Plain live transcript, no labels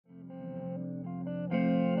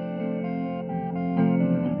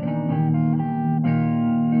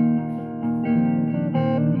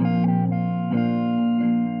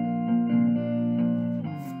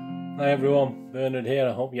Hi everyone, Bernard here.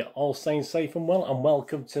 I hope you're all staying safe and well, and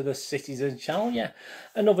welcome to the Citizen channel. Yeah,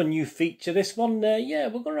 another new feature. This one, yeah,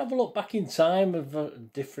 we're going to have a look back in time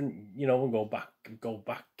of different, we'll go back. We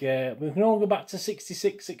can all go back to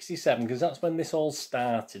 66, 67 because that's when this all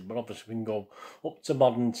started. But obviously we can go up to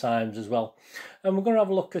modern times as well. And we're going to have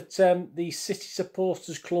a look at the City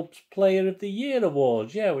Supporters Club's Player of the Year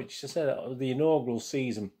awards. Yeah, which I said the inaugural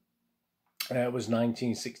season. It was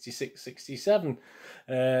 1966-67,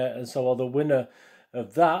 and so the winner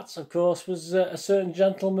of that, of course, was a certain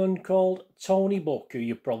gentleman called Tony Buck, who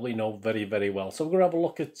you probably know very, very well. So we're going to have a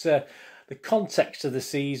look at the context of the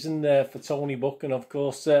season for Tony Buck and, of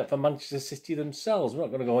course, for Manchester City themselves. We're not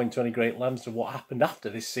going to go into any great lengths of what happened after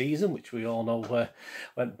this season, which we all know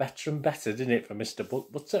went better and better, didn't it, for Mr. Buck?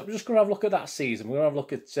 But we're just going to have a look at that season. We're going to have a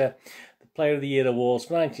look at the Player of the Year awards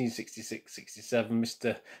for 1966-67,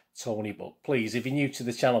 Mr. Tony Buck. Please, if you're new to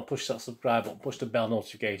the channel, push that subscribe button, push the bell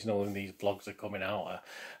notification on when these vlogs are coming out. I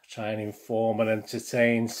try and inform and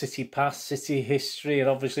entertain City past, City history, and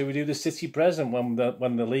obviously we do the City present when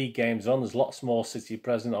the league game's on. There's lots more City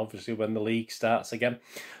present, obviously, when the league starts again.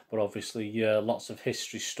 But obviously, lots of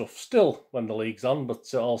history stuff still when the league's on,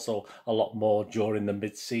 but also a lot more during the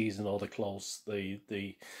mid-season or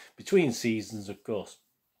the between seasons, of course.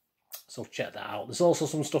 So check that out. There's also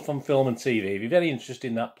some stuff on film and TV. If you're very interested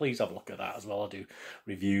in that, please have a look at that as well. I do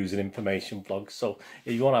reviews and information vlogs. So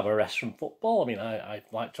if you want to have a rest from football, I mean, I'd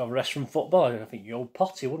like to have a rest from football. I think you're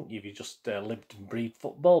potty, wouldn't you, if you just lived and breathed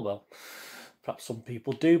football? Well, perhaps some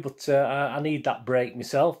people do, but I need that break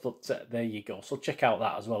myself. But there you go. So check out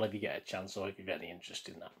that as well if you get a chance or if you've any interest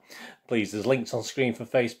in that. Please, there's links on screen for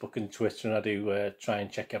Facebook and Twitter, and I do try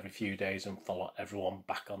and check every few days and follow everyone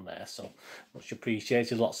back on there. So much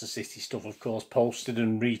appreciated. Lots of City stuff, of course, posted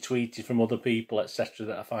and retweeted from other people, etc.,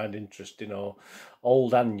 that I find interesting or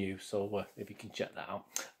old and new. So if you can check that out.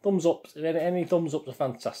 Thumbs up. Any thumbs up are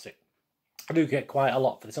fantastic. I do get quite a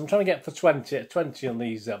lot for this. I'm trying to get for 20 on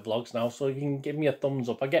these vlogs now, so if you can give me a thumbs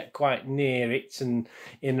up. I get quite near it and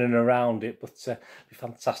in and around it, but it'd be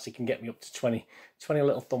fantastic and get me up to 20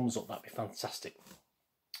 little thumbs up. That'd be fantastic.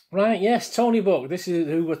 Right, yes, Tony Buck. This is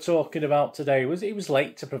who we're talking about today. He was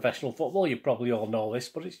late to professional football. You probably all know this,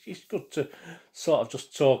 but it's good to sort of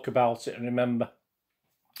just talk about it and remember.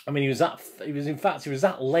 I mean, he was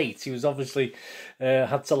that late. He was obviously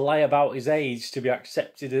had to lie about his age to be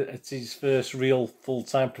accepted at his first real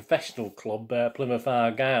full-time professional club, Plymouth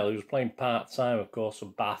Argyle. He was playing part-time, of course, for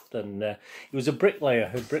Bath, and he was a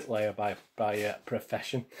bricklayer by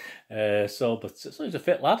profession. So he was a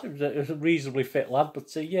fit lad. He was a reasonably fit lad,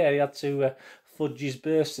 but yeah, he had to fudge his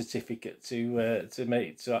birth certificate to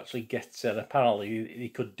actually get. And apparently he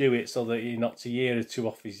could do it so that he knocked a year or two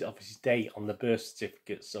off his date on the birth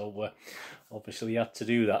certificate. So obviously he had to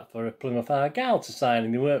do that for Plymouth Argyle to sign,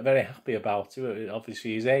 and they weren't very happy about it.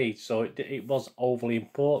 Obviously his age, so it was overly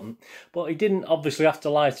important. But he didn't obviously have to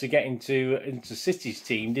lie to get into City's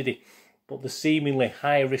team, did he? But the seemingly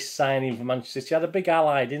high-risk signing for Manchester City had a big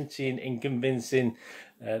ally, didn't he, in convincing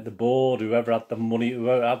the board, whoever had the money,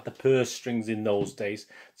 whoever had the purse strings in those days,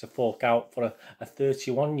 to fork out for a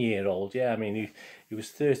 31-year-old. Yeah, I mean, he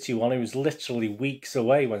was 31. He was literally weeks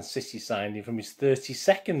away when City signed him from his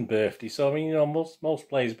 32nd birthday. So, I mean, most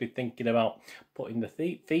players would be thinking about putting the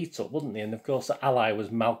feet up, wouldn't they? And, of course, the ally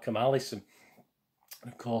was Malcolm Allison.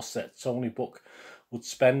 And, of course, Tony Buck would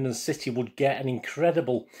spend, and City would get an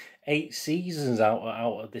incredible 8 seasons out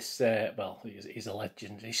of this. Well, he's a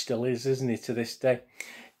legend. He still is, isn't he, to this day?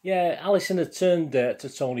 Yeah, Allison had turned to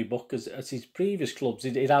Tony Buck as his previous clubs.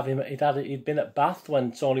 He'd been at Bath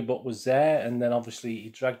when Tony Buck was there, and then obviously he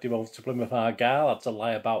dragged him over to Plymouth Argyle. Had to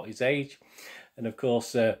lie about his age, and of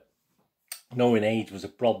course, knowing age was a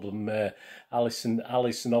problem. Allison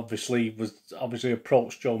obviously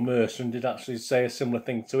approached Joe Mercer and did actually say a similar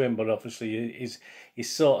thing to him, but obviously his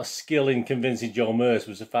sort of skill in convincing Joe Mercer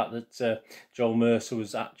was the fact that Joe Mercer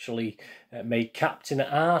was actually made captain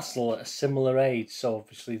at Arsenal at a similar age. So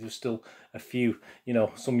obviously there's still a few,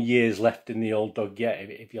 some years left in the old dog yet,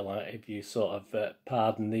 if you like, if you sort of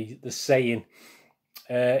pardon the saying.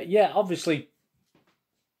 Yeah, obviously,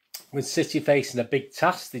 with City facing a big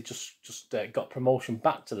task, they just got promotion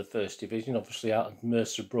back to the First Division. Obviously,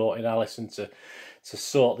 Mercer brought in Allison to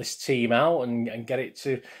sort this team out and get it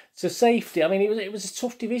to safety. I mean, it was a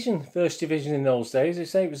tough division, First Division in those days. They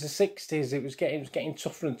say it was the 60s. It was getting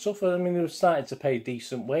tougher and tougher. I mean, they were starting to pay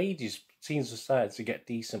decent wages. Teams were starting to get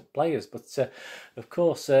decent players, but of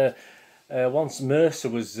course. Once Mercer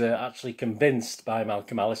was actually convinced by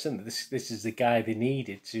Malcolm Allison that this is the guy they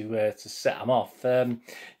needed to set him off,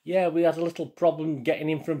 yeah, we had a little problem getting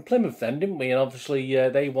him from Plymouth then, didn't we? And obviously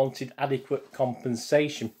they wanted adequate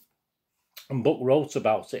compensation And Buck wrote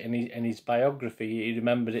about it in his biography. He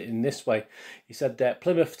remembered it in this way. He said that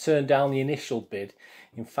Plymouth turned down the initial bid.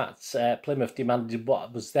 In fact, Plymouth demanded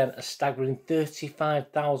what was then a staggering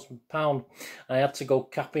 £35,000. I had to go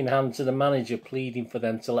cap in hand to the manager, pleading for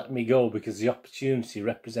them to let me go because the opportunity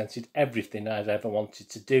represented everything I'd ever wanted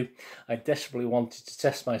to do. I desperately wanted to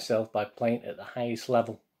test myself by playing at the highest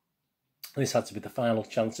level. This had to be the final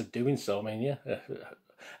chance of doing so. I mean, yeah.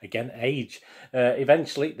 Again, age.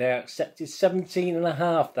 Eventually, they accepted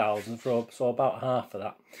 17,500 for so about half of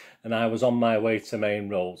that, and I was on my way to Main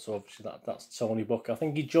Road. So obviously that's Tony Buck. I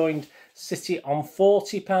think he joined City on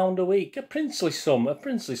 £40 a week, a princely sum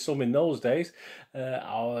in those days.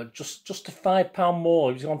 Just a £5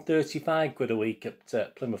 more. He was on 35 quid a week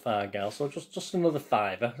at Plymouth Argyle, so just another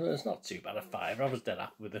fiver. It's not too bad, a fiver. I was dead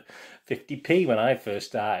happy with a 50p when I first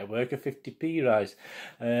started work, a 50p rise.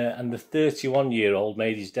 And the 31-year-old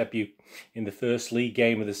made his debut in the first league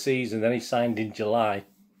game of the season. Then he signed in July.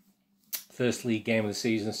 First league game of the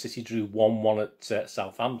season, City drew 1-1 at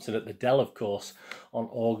Southampton at the Dell, of course, on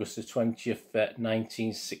August the 20th,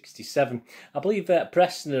 1967. I believe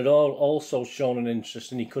Preston had also shown an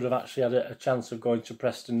interest, and he could have actually had a chance of going to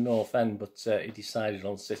Preston North End, but he decided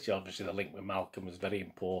on City. Obviously, the link with Malcolm was very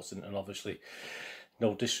important, and obviously,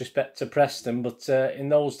 no disrespect to Preston, but in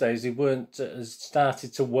those days, they weren't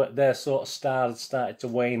started to work. Their sort of star had started to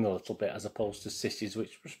wane a little bit, as opposed to City's,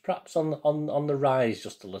 which was perhaps on the rise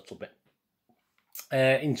just a little bit.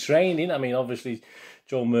 In training, I mean, obviously,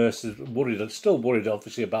 Joe Mercer's still worried,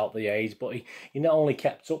 obviously, about the age, but he not only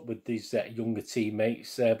kept up with these younger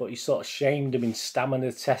teammates, but he sort of shamed them in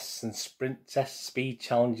stamina tests and sprint tests, speed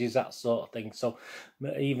challenges, that sort of thing. So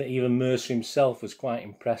even Mercer himself was quite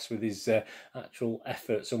impressed with his actual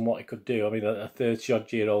efforts and what he could do. I mean, a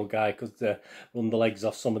 30-odd-year-old guy could run the legs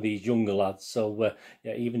off some of these younger lads. So,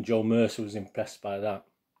 yeah, even Joe Mercer was impressed by that.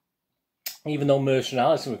 Even though Mercer and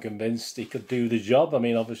Allison were convinced he could do the job, I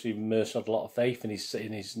mean, obviously Mercer had a lot of faith in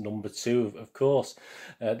his number two, of course.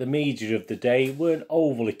 The media of the day weren't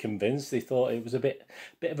overly convinced. They thought it was a bit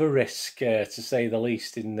of a risk, to say the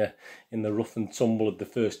least, in the rough and tumble of the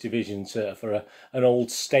First Division for an old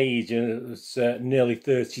stage, and it was nearly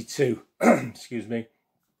 32. Excuse me.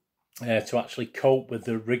 To actually cope with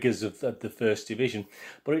the rigours of the First Division.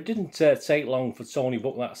 But it didn't take long for Tony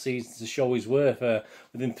Buck that season to show his worth.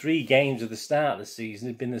 Within 3 games of the start of the season,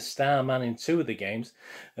 he'd been the star man in 2 of the games,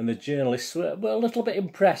 and the journalists were a little bit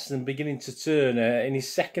impressed and beginning to turn. In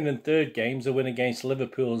his second and third games, a win against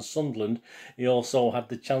Liverpool and Sunderland, he also had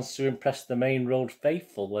the chance to impress the Main Road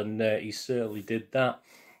faithful, and he certainly did that.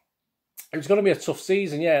 It was going to be a tough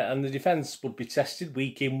season, yeah, and the defence would be tested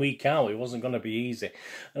week in, week out. It wasn't going to be easy.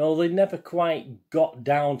 And although they never quite got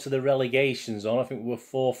down to the relegation zone, I think we were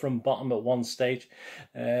 4 from bottom at one stage.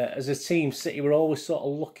 As a team, City were always sort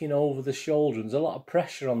of looking over the shoulder, and there's a lot of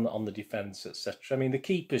pressure on the defence, etc. I mean, the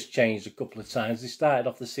keepers changed a couple of times. They started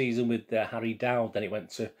off the season with Harry Dowd, then it went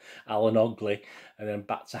to Alan Ogley, and then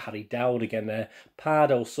back to Harry Dowd again.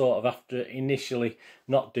 Pardo sort of, after initially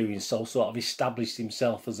not doing so, sort of established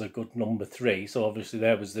himself as a good number 3. So obviously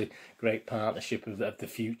there was the great partnership of the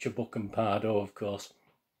future, Buck and Pardo, of course.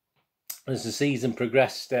 As the season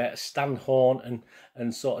progressed, Stan Horn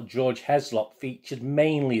and sort of George Heslop featured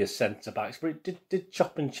mainly as centre-backs, but it did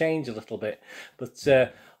chop and change a little bit. But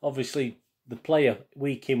obviously the player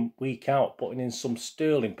week in, week out, putting in some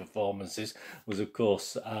sterling performances was, of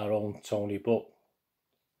course, our own Tony Buck.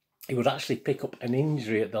 He would actually pick up an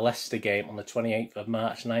injury at the Leicester game on the 28th of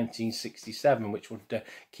March 1967, which would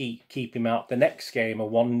keep him out the next game, a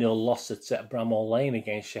 1-0 loss at Bramall Lane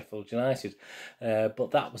against Sheffield United.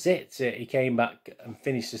 But that was it. He came back and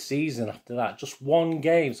finished the season after that. Just 1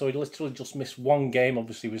 game, so he literally just missed 1 game.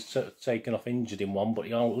 Obviously, he was taken off injured in one, but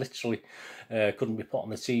he literally couldn't be put on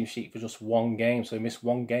the team sheet for just 1 game, so he missed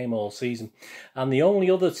 1 game all season. And the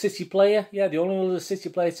only other City player,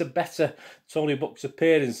 to better Tony Buck's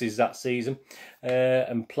appearances that season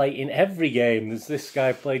and play in every game. This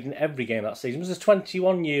guy played in every game that season. He was a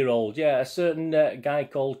 21-year-old, a certain guy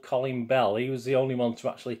called Colin Bell. He was the only one to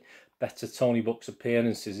actually better Tony Buck's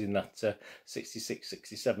appearances in that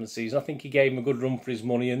 66-67 season. I think he gave him a good run for his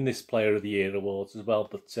money in this Player of the Year awards as well,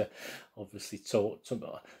 but obviously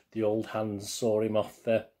the old hands saw him off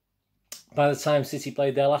there. By the time City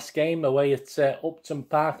played their last game away at Upton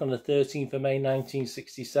Park on the 13th of May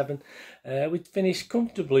 1967, we'd finished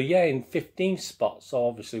comfortably, in 15th spot. So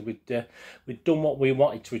obviously we'd done what we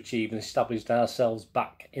wanted to achieve and established ourselves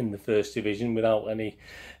back in the First Division without any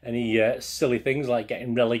silly things like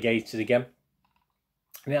getting relegated again.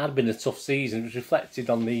 And it had been a tough season. It was reflected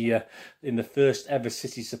on the in the first ever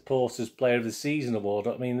City Supporters Player of the Season award.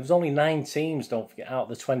 I mean, there was only 9 teams, don't forget, out of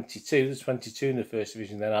the 22. There's 22 in the first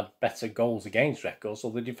division. Then had better goals against records,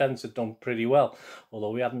 so the defence had done pretty well.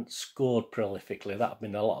 Although we hadn't scored prolifically, that had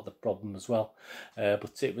been a lot of the problem as well.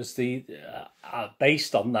 But it was the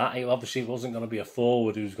based on that, it obviously wasn't going to be a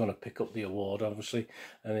forward who was going to pick up the award, obviously,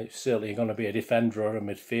 and it's certainly going to be a defender or a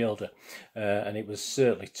midfielder. And it was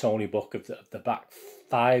certainly Tony Buck of the back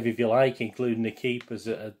 5, if you like, including the keepers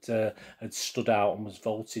that had stood out and was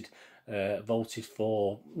voted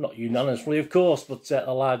for, not unanimously of course, but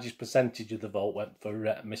the largest percentage of the vote went for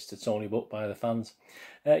Mr. Tony Buck by the fans.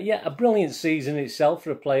 Yeah, a brilliant season itself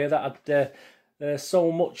for a player that had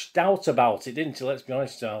so much doubt about it, didn't he? Let's be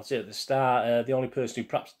honest about it at the start. The only person who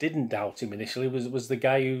perhaps didn't doubt him initially was the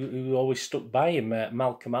guy who always stuck by him,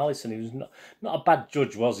 Malcolm Allison. He was not a bad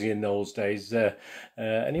judge, was he, in those days?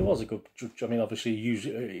 And he was a good judge. I mean, obviously,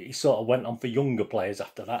 he sort of went on for younger players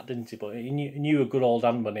after that, didn't he? But he knew a good old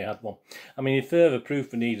hand when he had one. I mean, in further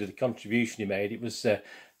proof of need of the contribution he made, it was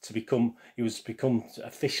he was become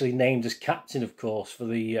officially named as captain, of course, for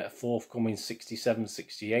the forthcoming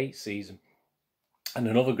 67-68 season. And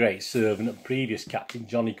another great servant and previous captain,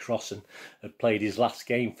 Johnny Crossan, had played his last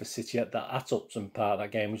game for City at Upton Park.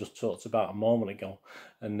 That game we just talked about a moment ago.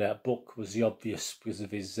 And Buck was the obvious, because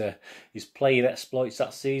of his playing exploits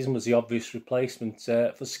that season, was the obvious replacement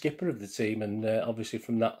for skipper of the team. And obviously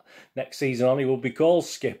from that next season on, he will be called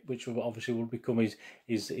Skip, which obviously will become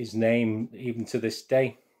his name even to this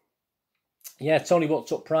day. Yeah, Tony Buck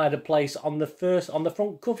took pride of place on the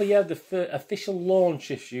front cover. Yeah, the official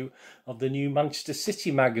launch issue of the new Manchester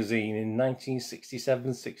City magazine in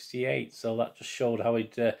 1967-68. So that just showed how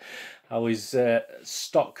his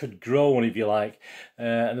stock had grown, if you like.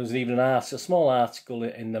 And there was even a small article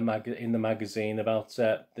in the magazine about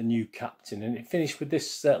the new captain, and it finished with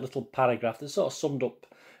this little paragraph that sort of summed up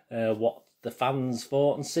what the fans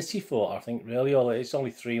thought and City thought, I think, really. It's only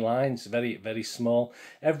 3 lines, very, very small.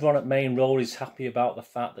 Everyone at Maine Road is happy about the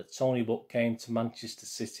fact that Tony Buck came to Manchester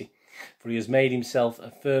City, for he has made himself a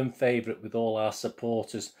firm favourite with all our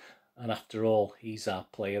supporters, and after all, he's our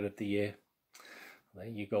Player of the Year. There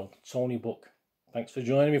you go, Tony Buck. Thanks for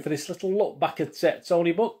joining me for this little look back at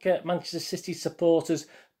Tony Buck, Manchester City Supporters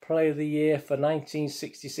Player of the Year for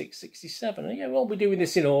 1966-67. And yeah, we won't be doing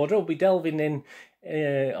this in order. We'll be delving in,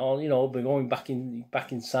 or we'll be going back in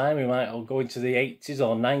time. We might go into the 80s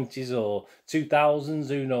or 90s or 2000s,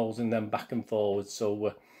 who knows, and then back and forward.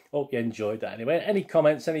 So hope you enjoyed that. Anyway, any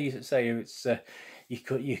comments? Any say it's you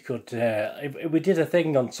could if we did a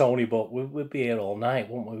thing on Tony Buck, we'd be here all night,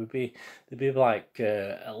 wouldn't we? There'd be like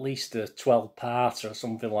at least a 12-parter or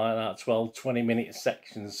something like that, 12 20-minute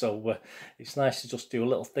sections. So it's nice to just do a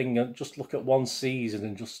little thing and just look at one season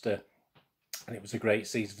and just and it was a great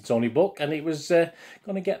season for Tony Buck, and it was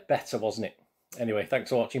going to get better, wasn't it? Anyway,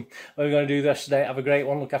 thanks for watching. What we're going to do the rest of the day, have a great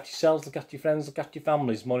one. Look after yourselves, look after your friends, look after your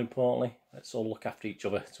families. More importantly, let's all look after each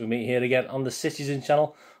other. So we meet here again on the Citizen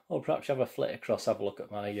channel, or perhaps have a flit across, have a look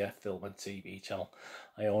at my film and TV channel.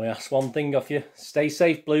 I only ask one thing of you. Stay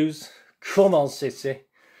safe, Blues. Come on, City.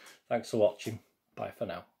 Thanks for watching. Bye for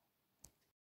now.